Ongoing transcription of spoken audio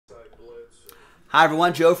Hi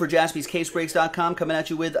everyone, Joe for JaspysCaseBreaks.com coming at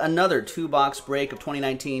you with another two-box break of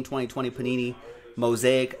 2019-2020 Panini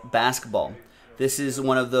Mosaic Basketball. This is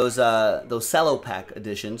one of those Cello pack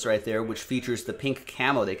editions right there, which features the pink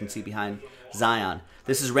camo they can see behind Zion.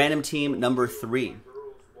 This is random team number 3.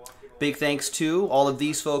 Big thanks to all of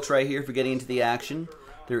these folks right here for getting into the action.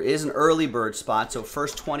 There is an early bird spot, so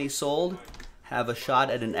first 20 sold have a shot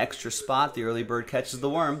at an extra spot. The early bird catches the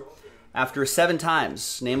worm. After 7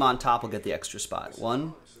 times, name on top will get the extra spot.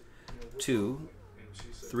 1, 2,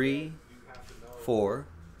 3, 4,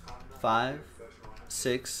 5,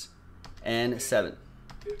 6, and 7.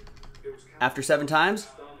 After 7 times,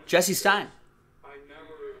 Jesse Stein.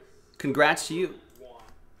 Congrats to you.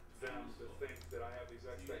 There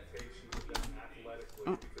we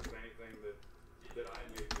go.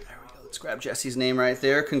 Let's grab Jesse's name right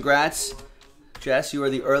there. Congrats, Jess. You are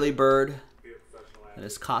the early bird that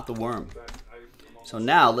has caught the worm. So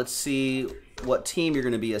now let's see what team you're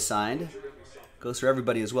going to be assigned. Goes for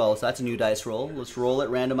everybody as well. So that's a new dice roll. Let's roll it,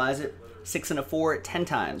 randomize it. 6 and a 4, 10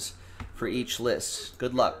 times for each list.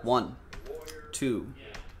 Good luck. 1, 2,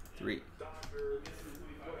 3.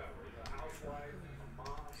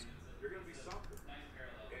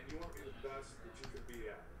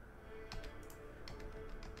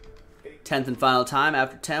 Tenth and final time.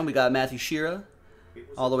 After 10, we got Matthew Shearer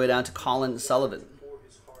all the way down to Colin Sullivan.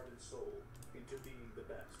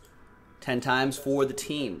 10 times for the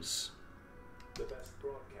teams. The best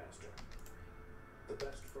broadcaster, the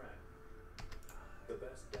best friend, the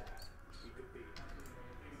best dad you could be.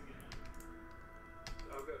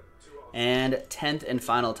 And 10th and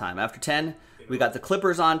final time. After 10, we got the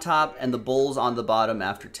Clippers on top and the Bulls on the bottom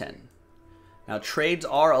after 10. Now trades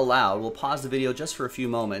are allowed. We'll pause the video just for a few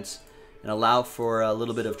moments and allow for a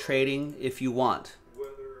little bit of trading if you want.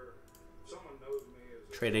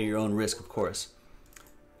 Trade at your own risk, of course.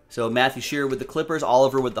 So Matthew Shearer with the Clippers,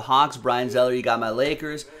 Oliver with the Hawks, Brian Zeller, you got my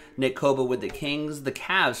Lakers, Nick Koba with the Kings, the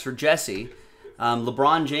Cavs for Jesse.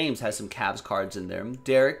 LeBron James has some Cavs cards in there.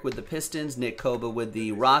 Derek with the Pistons, Nick Koba with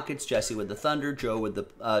the Rockets, Jesse with the Thunder, Joe with the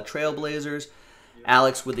Trailblazers,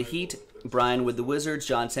 Alex with the Heat, Brian with the Wizards,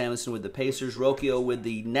 John Samuelson with the Pacers, Rokio with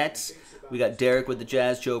the Nets. We got Derek with the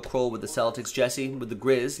Jazz, Joe Kroll with the Celtics, Jesse with the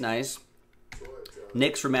Grizz, nice.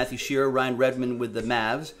 Knicks for Matthew Shearer, Ryan Redmond with the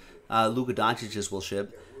Mavs, Luka Doncic's will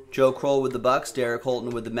ship. Joe Kroll with the Bucks, Derek Holton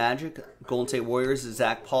with the Magic, Golden State Warriors,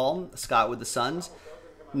 Zach Paul, Scott with the Suns,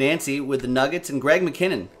 Nancy with the Nuggets, and Greg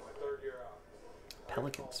McKinnon,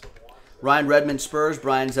 Pelicans. Ryan Redmond, Spurs,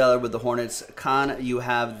 Brian Zeller with the Hornets. Con, you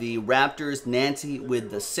have the Raptors, Nancy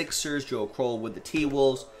with the Sixers, Joe Kroll with the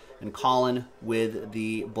T-Wolves, and Colin with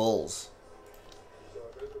the Bulls.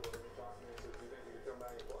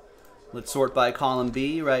 Let's sort by column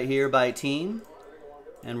B right here by team.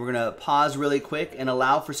 And we're going to pause really quick and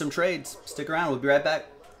allow for some trades. Stick around. We'll be right back.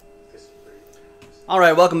 All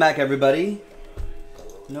right, welcome back, everybody.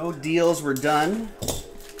 No deals were done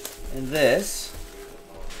in this.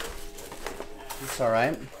 It's all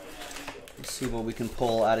right. Let's see what we can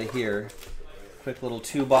pull out of here. Quick little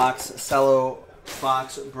 2-box Cello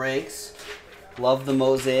box breaks. Love the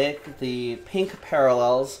Mosaic. The pink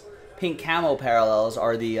parallels, pink camo parallels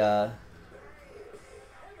are the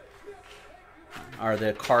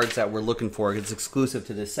cards that we're looking for. It's exclusive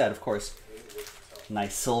to this set, of course.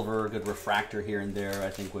 Nice silver, good refractor here and there, I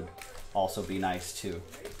think would also be nice too.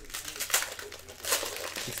 I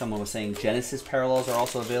think someone was saying Genesis parallels are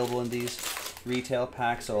also available in these retail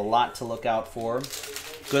packs, so a lot to look out for.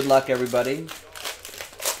 Good luck, everybody.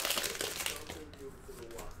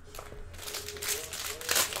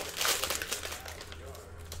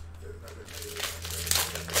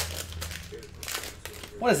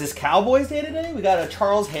 What is this, Cowboys Day today? We got a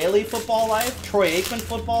Charles Haley football life, Troy Aikman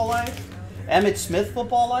football life, Emmitt Smith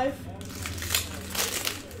football life.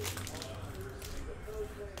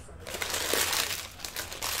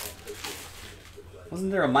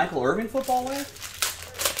 Wasn't there a Michael Irvin football life?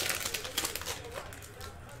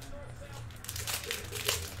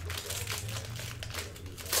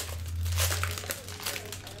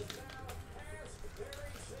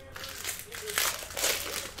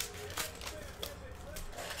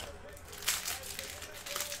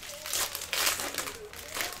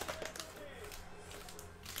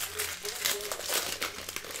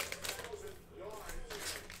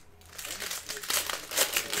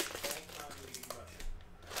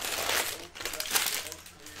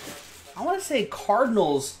 I want to say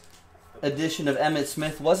Cardinals edition of Emmitt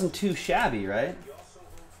Smith wasn't too shabby, right?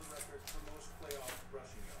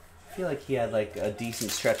 I feel like he had like a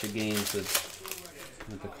decent stretch of games with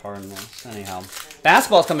the Cardinals. Anyhow,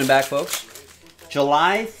 basketball's coming back, folks.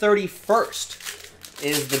 July 31st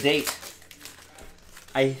is the date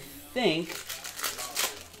I think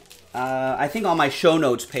on my show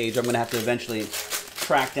notes page, I'm going to have to eventually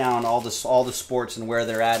track down all the sports and where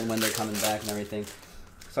they're at and when they're coming back and everything.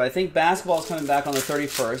 So I think basketball is coming back on the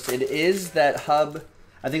 31st. It is that hub.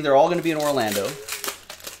 I think they're all going to be in Orlando.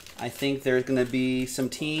 I think there's going to be some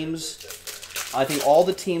teams. I think all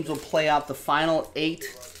the teams will play out the final 8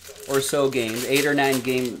 or so games, 8 or 9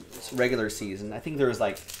 games regular season. I think there was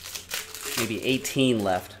like maybe 18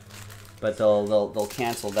 left, but they'll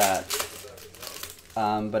cancel that.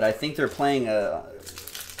 But I think they're playing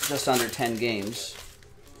just under 10 games.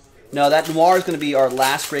 No, that Noir is going to be our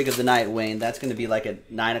last break of the night, Wayne. That's going to be like at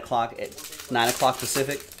 9 o'clock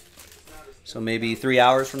Pacific. So maybe 3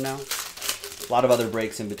 hours from now. A lot of other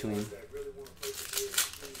breaks in between.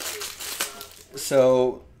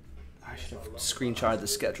 So I should have screenshotted the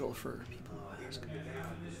schedule for people who ask.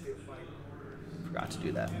 Forgot to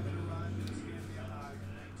do that.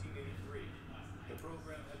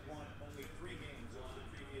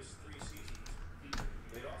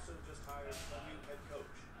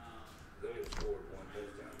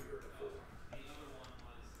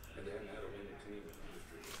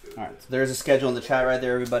 All right, so there's a schedule in the chat right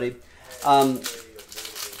there, everybody. So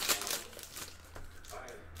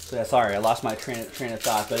yeah, sorry, I lost my train of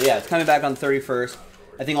thought. But yeah, it's coming back on the 31st.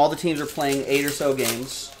 I think all the teams are playing 8 or so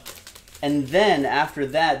games. And then after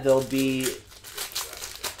that, there'll be,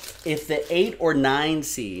 if the 8 or 9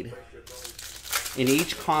 seed in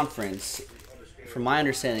each conference, from my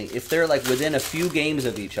understanding, if they're like within a few games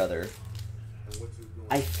of each other,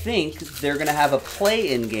 I think they're going to have a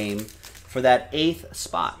play-in game for that 8th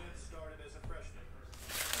spot.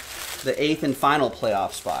 The 8th and final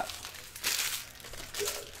playoff spot.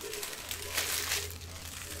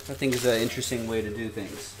 I think is an interesting way to do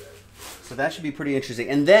things. So that should be pretty interesting.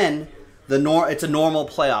 And then it's a normal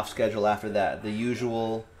playoff schedule after that. The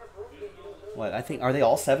usual, what, I think, are they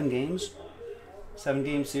all 7 games?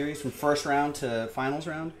 7-game series from first round to finals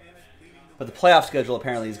round? But the playoff schedule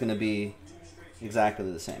apparently is going to be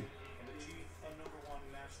exactly the same.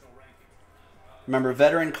 Remember,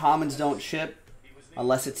 veteran commons don't ship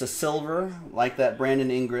unless it's a silver, like that Brandon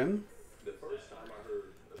Ingram,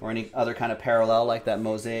 or any other kind of parallel, like that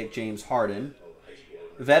Mosaic James Harden.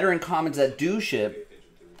 Veteran commons that do ship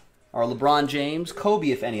are LeBron James, Kobe,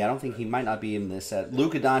 if any. I don't think he might not be in this set.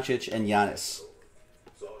 Luka Doncic and Giannis.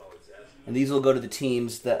 And these will go to the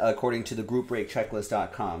teams that, according to the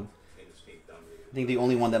groupbreakchecklist.com. I think the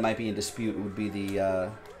only one that might be in dispute would be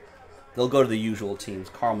they'll go to the usual teams.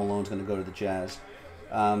 Karl Malone's going to go to the Jazz.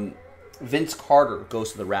 Vince Carter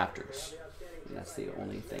goes to the Raptors. And that's the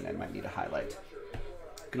only thing I might need to highlight.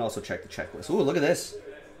 You can also check the checklist. Ooh, look at this.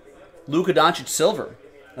 Luka Doncic silver.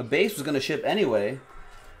 A base was going to ship anyway.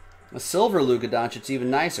 A silver Luka Doncic's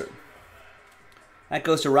even nicer. That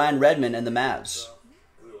goes to Ryan Redmond and the Mavs.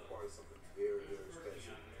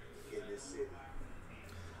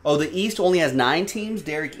 Oh, the East only has 9 teams,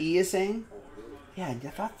 Derek E is saying? Yeah,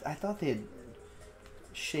 I thought they had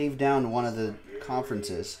shaved down one of the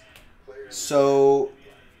conferences. So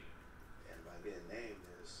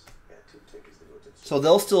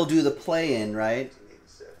they'll still do the play-in, right?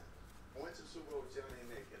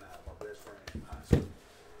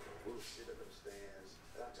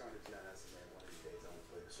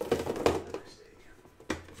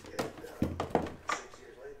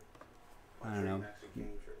 I don't know.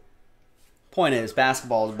 Point is,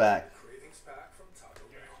 basketball is back.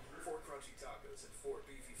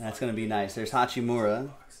 That's going to be nice. There's Hachimura.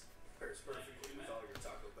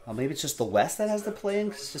 Maybe it's just the West that has the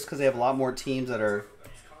play-in, just because they have a lot more teams that are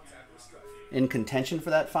in contention for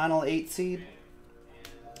that final 8 seed.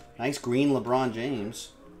 Nice green LeBron James.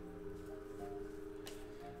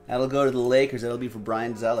 That'll go to the Lakers. That'll be for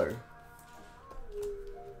Brian Zeller.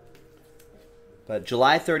 But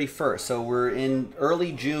July 31st, so we're in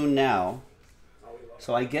early June now.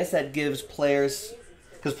 So I guess that gives players,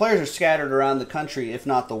 because players are scattered around the country, if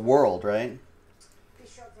not the world, right?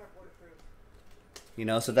 You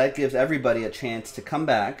know, so that gives everybody a chance to come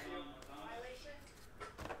back,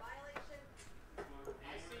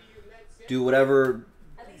 do whatever,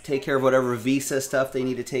 take care of whatever visa stuff they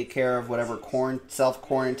need to take care of, whatever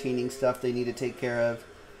self-quarantining stuff they need to take care of,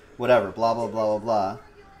 whatever, blah, blah, blah, blah, blah.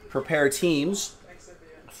 Prepare teams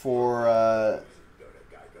for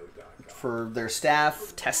their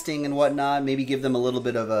staff, testing and whatnot, maybe give them a little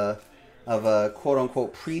bit of a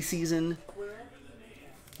quote-unquote preseason,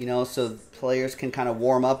 you know, so players can kind of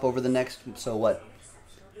warm up over the next, so what,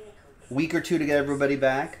 week or two to get everybody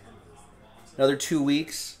back, another 2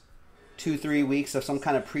 weeks, 2-3 weeks of some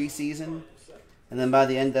kind of preseason, and then by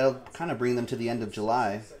the end, that'll kind of bring them to the end of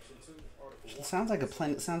July. It sounds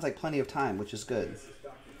like plenty of time, which is good.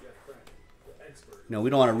 You know, we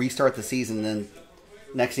don't want to restart the season and then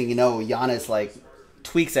next thing you know, Giannis like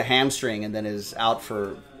tweaks a hamstring and then is out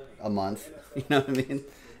for a month. You know what I mean?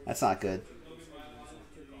 That's not good.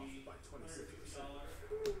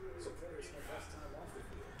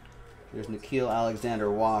 There's Nikhil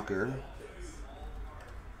Alexander-Walker.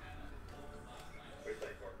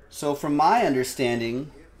 So from my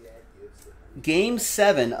understanding, Game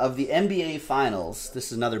 7 of the NBA Finals,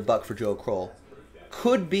 this is another buck for Joe Kroll,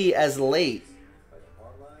 could be as late.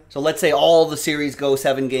 So let's say all the series go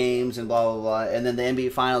 7 games and blah, blah, blah, and then the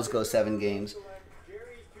NBA Finals go 7 games.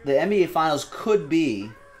 The NBA Finals could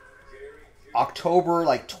be October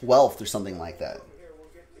like 12th or something like that.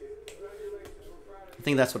 I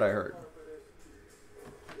think that's what I heard.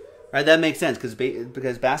 Right, that makes sense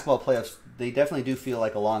because basketball playoffs, they definitely do feel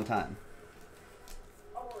like a long time.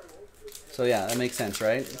 So yeah, that makes sense,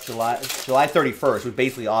 right? July 31st, was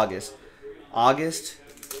basically August.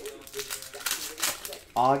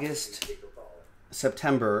 August,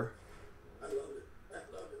 September,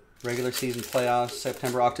 regular season playoffs,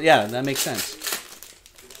 September, October. Yeah, that makes sense.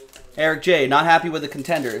 Eric J, not happy with the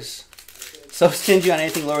contenders. So stingy on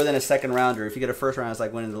anything lower than a second rounder. If you get a first round, it's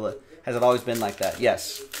like winning the list. Has it always been like that?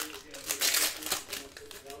 Yes.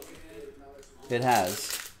 It has.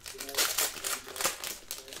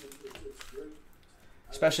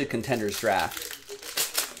 Especially contenders draft.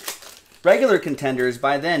 Regular contenders,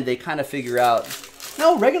 by then, they kind of figure out...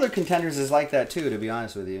 No, regular contenders is like that too, to be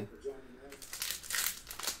honest with you.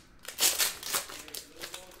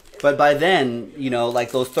 But by then, you know,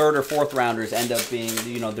 like those third or fourth rounders end up being,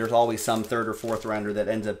 you know, there's always some third or fourth rounder that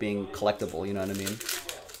ends up being collectible, you know what I mean?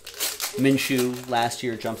 Minshew last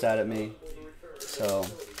year jumps out at me. So...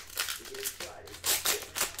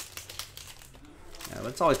 yeah,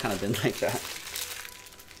 it's always kind of been like that.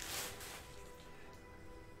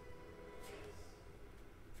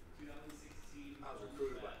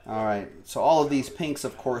 All right, so all of these pinks,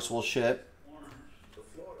 of course, will ship.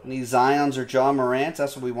 And these Zions or John Morants,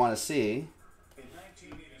 that's what we want to see. In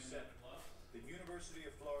 1987, the University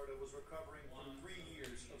of Florida was recovering from 3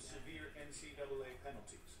 years of severe NCAA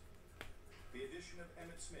penalties. The addition of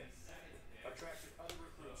Emmitt Smith attracted other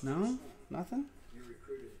recruits. No? Nothing? You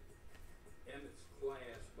recruited Emmitt's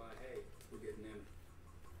class by, hey, we're getting Emmitt.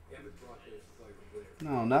 Emmitt brought this flavor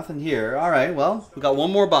there. No, nothing here. All right, well, we got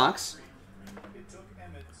one more box.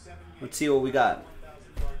 Let's see what we got.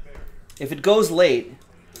 If it goes late,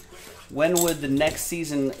 when would the next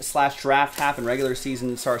season / draft happen? Regular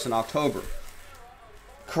season starts in October.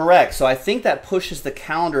 Correct. So I think that pushes the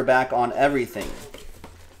calendar back on everything.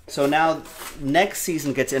 So now next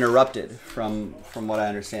season gets interrupted from what I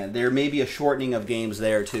understand. There may be a shortening of games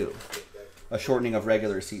there too. A shortening of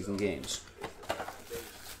regular season games.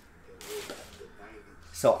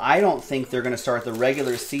 So I don't think they're going to start the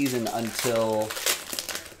regular season until...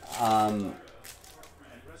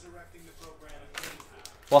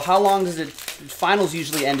 well, how long does it... Finals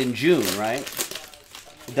usually end in June, right?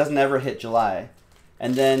 It doesn't ever hit July.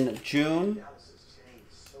 And then June,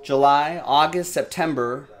 July, August,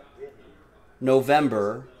 September,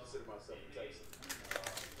 November.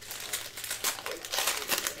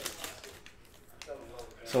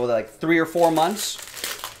 So like 3 or 4 months.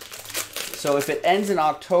 So if it ends in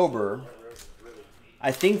October,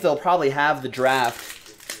 I think they'll probably have the draft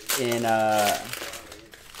in, I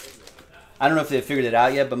don't know if they've figured it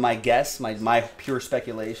out yet, but my guess, my pure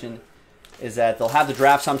speculation, is that they'll have the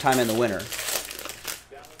draft sometime in the winter,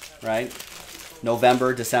 right?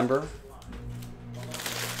 November, December.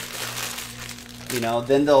 You know,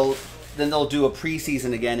 then they'll do a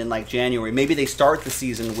preseason again in like January. Maybe they start the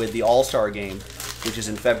season with the All-Star game, which is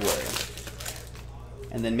in February.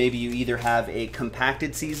 And then maybe you either have a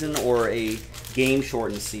compacted season or a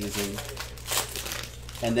game-shortened season.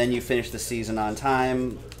 And then you finish the season on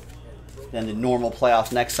time. Then the normal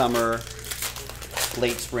playoffs next summer,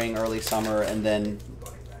 late spring, early summer, and then,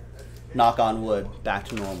 knock on wood, back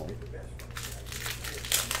to normal.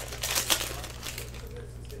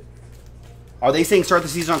 Are they saying start the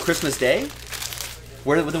season on Christmas Day?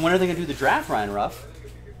 When are they going to do the draft, Ryan Ruff?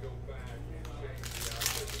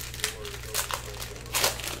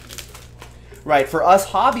 Right, for us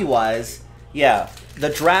hobby-wise, yeah, the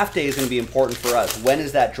draft day is going to be important for us. When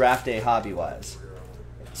is that draft day hobby-wise?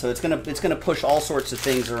 So it's gonna push all sorts of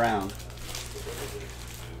things around.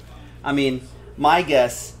 I mean, my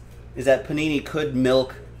guess is that Panini could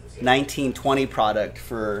milk 1920 product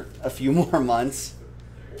for a few more months.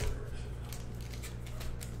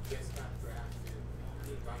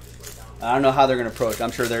 I don't know how they're going to approach it.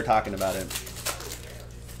 I'm sure they're talking about it.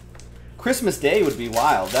 Christmas Day would be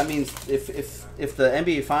wild. That means if the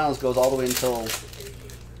NBA Finals goes all the way until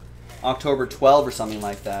October 12 or something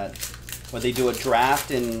like that, where they do a draft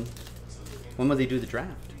in. When will they do the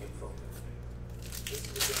draft?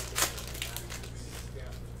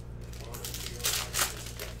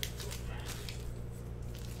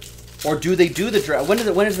 Or do they do the draft?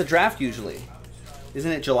 When is the draft usually?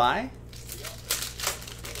 Isn't it July?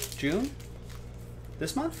 June?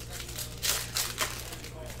 This month?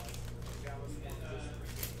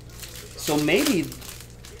 So maybe,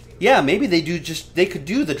 yeah, maybe they could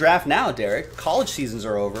do the draft now, Derek. College seasons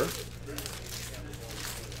are over.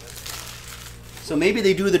 So maybe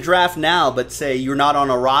they do the draft now, but say you're not on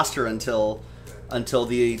a roster until the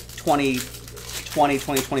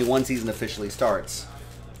 2020-2021 season officially starts,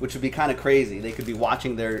 which would be kind of crazy. They could be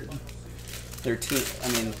watching their team.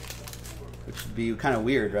 I mean, which would be kind of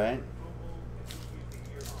weird, right?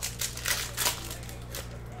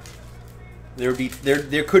 There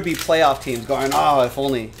could be playoff teams going, oh, if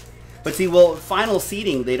only. But see, well, final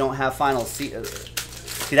seeding, they don't have final see,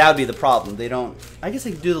 that would be the problem. They don't. I guess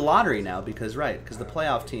they could do the lottery now because the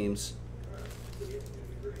playoff teams.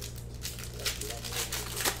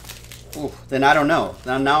 Ooh, then I don't know.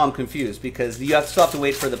 Now I'm confused because you still have to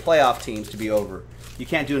wait for the playoff teams to be over. You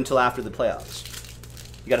can't do it until after the playoffs.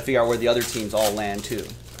 You got to figure out where the other teams all land too.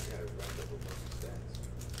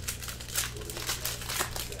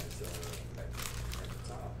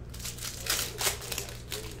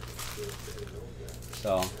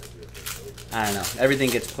 So, I don't know. Everything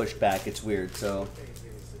gets pushed back. It's weird. So,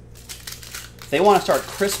 they want to start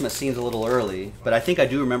Christmas seems a little early, but I think I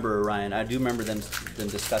do remember, Ryan. I do remember them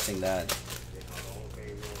discussing that.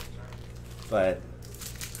 But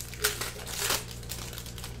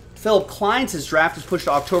Philip Klein's draft is pushed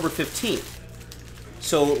to October 15th.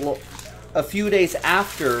 So, a few days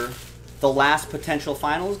after the last potential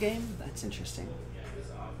finals game. That's interesting.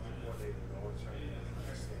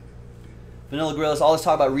 Vanilla Gorillas, all this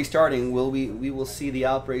talk about restarting, we will see the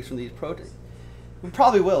outbreaks from these protests? We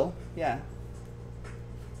probably will, yeah.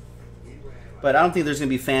 But I don't think there's going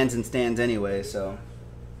to be fans in stands anyway, so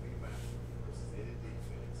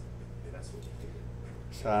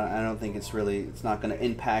I don't think it's not going to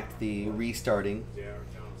impact the restarting.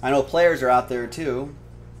 I know players are out there too,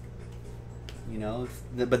 you know,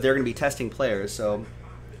 but they're going to be testing players, so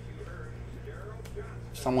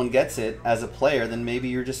if someone gets it as a player, then maybe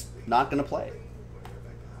you're just not going to play.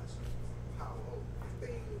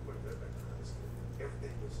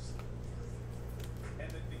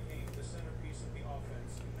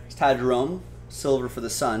 It's Ty Jerome, silver for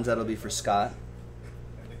the Suns. That'll be for Scott.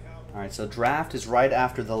 All right, so draft is right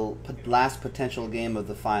after the last potential game of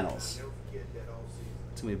the finals.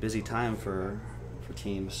 It's going to be a busy time for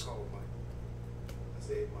teams.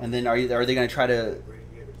 And then are they going to try to...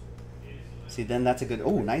 See, then that's a good...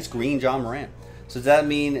 Oh, nice green John Morant. So does that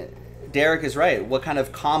mean Derek is right? What kind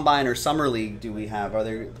of combine or summer league do we have? Are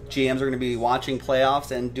there GMs are going to be watching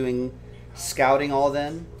playoffs and doing scouting all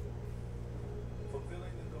then?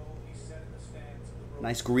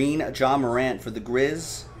 Nice green John Morant for the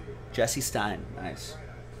Grizz. Jesse Stein. Nice.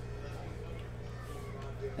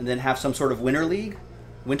 And then have some sort of winter league?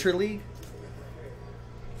 Winter league?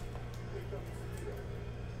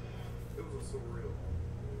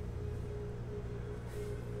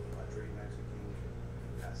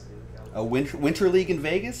 A winter league in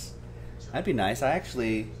Vegas? That'd be nice. I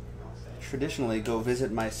actually traditionally go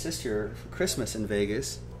visit my sister for Christmas in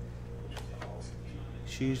Vegas.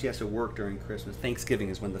 She usually has to work during Christmas. Thanksgiving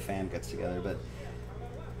is when the fam gets together, but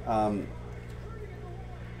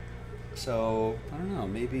so I don't know.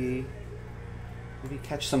 Maybe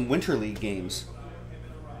catch some winter league games.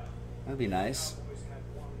 That'd be nice.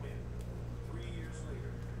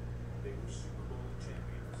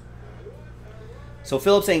 So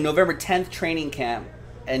Philip's saying November 10th training camp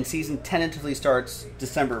and season tentatively starts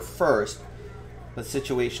December 1st, but the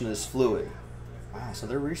situation is fluid. Wow, so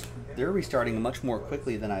they're restarting much more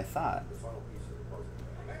quickly than I thought.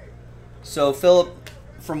 So Philip,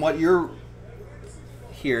 from what you're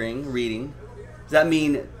reading, does that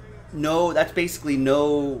mean no? That's basically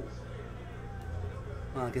no.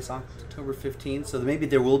 Well, I guess October 15th. So maybe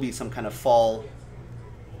there will be some kind of fall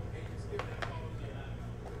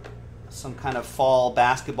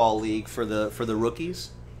basketball league for the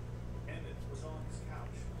rookies.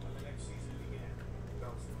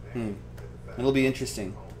 It'll be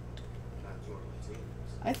interesting.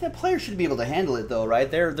 I think players should be able to handle it though,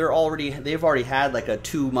 right? They've already had like a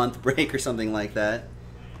 2-month break or something like that.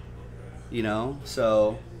 You know,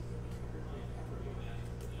 so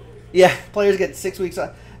yeah, players get 6 weeks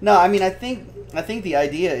off. No, I mean I think the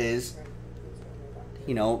idea is,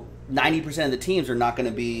 you know, 90% of the teams are not going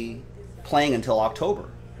to be playing until October.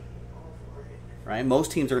 right?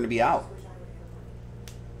 Most teams are going to be out.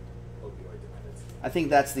 I think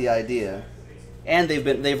that's the idea. And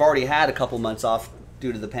they've already had a couple months off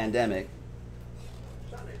due to the pandemic.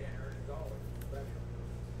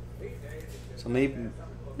 So maybe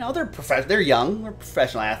no, they're young, they're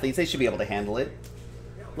professional athletes. They should be able to handle it.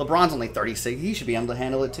 LeBron's only 36. He should be able to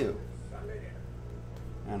handle it too.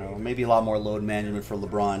 I don't know, maybe a lot more load management for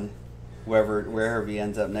LeBron wherever he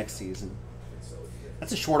ends up next season.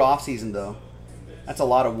 That's a short off season though. That's a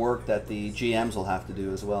lot of work that the GMs will have to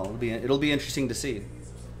do as well. It'll be interesting to see.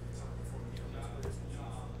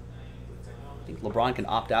 I think LeBron can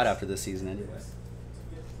opt out after this season anyway.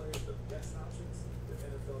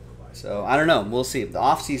 So I don't know. We'll see. The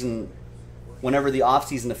off season, whenever the off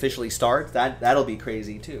season officially starts, that'll be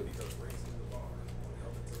crazy too.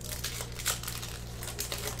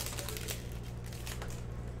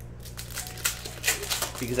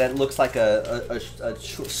 Because that looks like a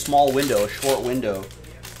small window, a short window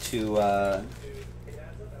to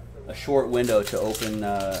open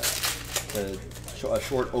a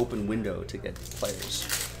short open window to get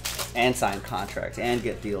players and sign contracts and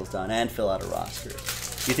get deals done and fill out a roster.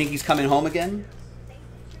 Do you think he's coming home again?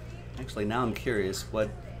 Actually, now I'm curious.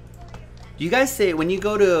 What do you guys say when you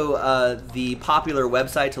go to the popular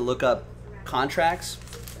website to look up contracts?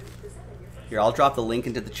 Here, I'll drop the link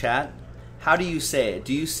into the chat. How do you say it?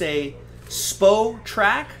 Do you say SPO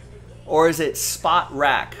track or is it spot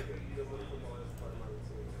rack?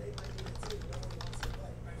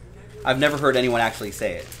 I've never heard anyone actually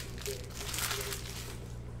say it.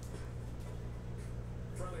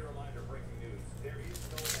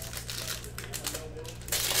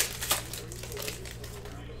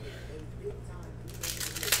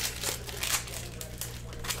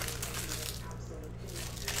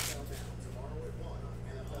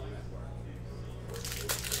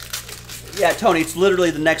 Yeah, Tony, it's literally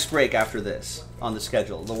the next break after this on the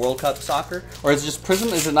schedule. The World Cup soccer? Or is it just Prism?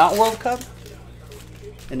 Is it not World Cup?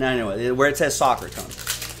 And anyway, where it says soccer, Tony,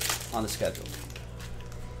 on the schedule.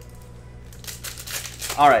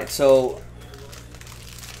 All right, so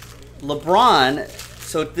LeBron,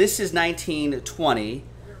 so this is 1920.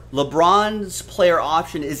 LeBron's player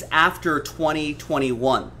option is after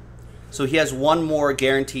 2021. So he has one more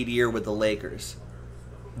guaranteed year with the Lakers.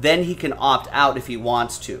 Then he can opt out if he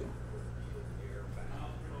wants to.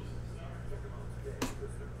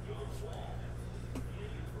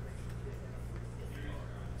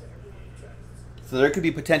 So there could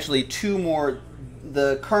be potentially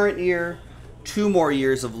the current year, 2 more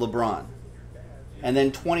years of LeBron. And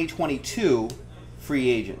then 2022, free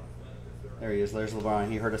agent. There he is. There's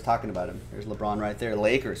LeBron. He heard us talking about him. There's LeBron right there.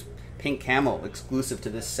 Lakers, pink camo, exclusive to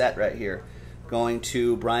this set right here. Going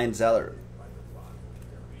to Brian Zeller.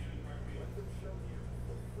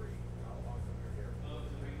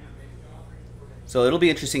 So it'll be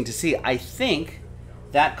interesting to see. I think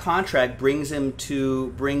that contract brings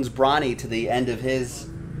Bronny to the end of his.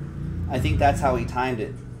 I think that's how he timed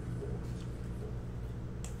it,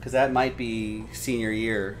 because that might be senior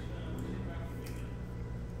year.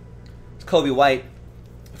 It's Kobe White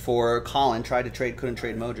for Colin. Tried to trade, couldn't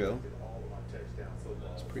trade Mojo.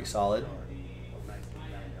 It's pretty solid.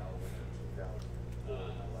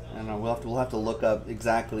 I don't know. We'll have to look up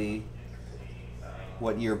exactly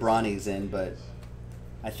what year Bronny's in, but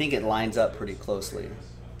I think it lines up pretty closely.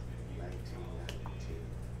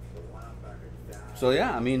 So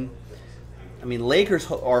yeah, I mean,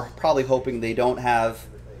 Lakers are probably hoping they don't have.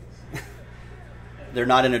 They're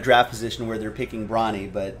not in a draft position where they're picking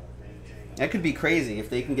Bronny, but that could be crazy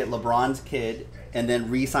if they can get LeBron's kid and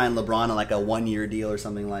then re-sign LeBron on like a 1-year deal or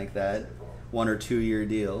something like that, 1 or 2 year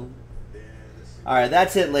deal. All right,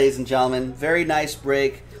 that's it, ladies and gentlemen. Very nice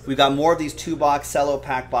break. We've got more of these 2-box Cello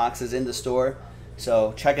pack boxes in the store.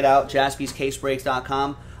 So check it out,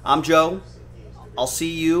 jaspyscasebreaks.com. I'm Joe. I'll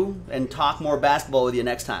see you and talk more basketball with you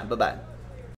next time. Bye-bye.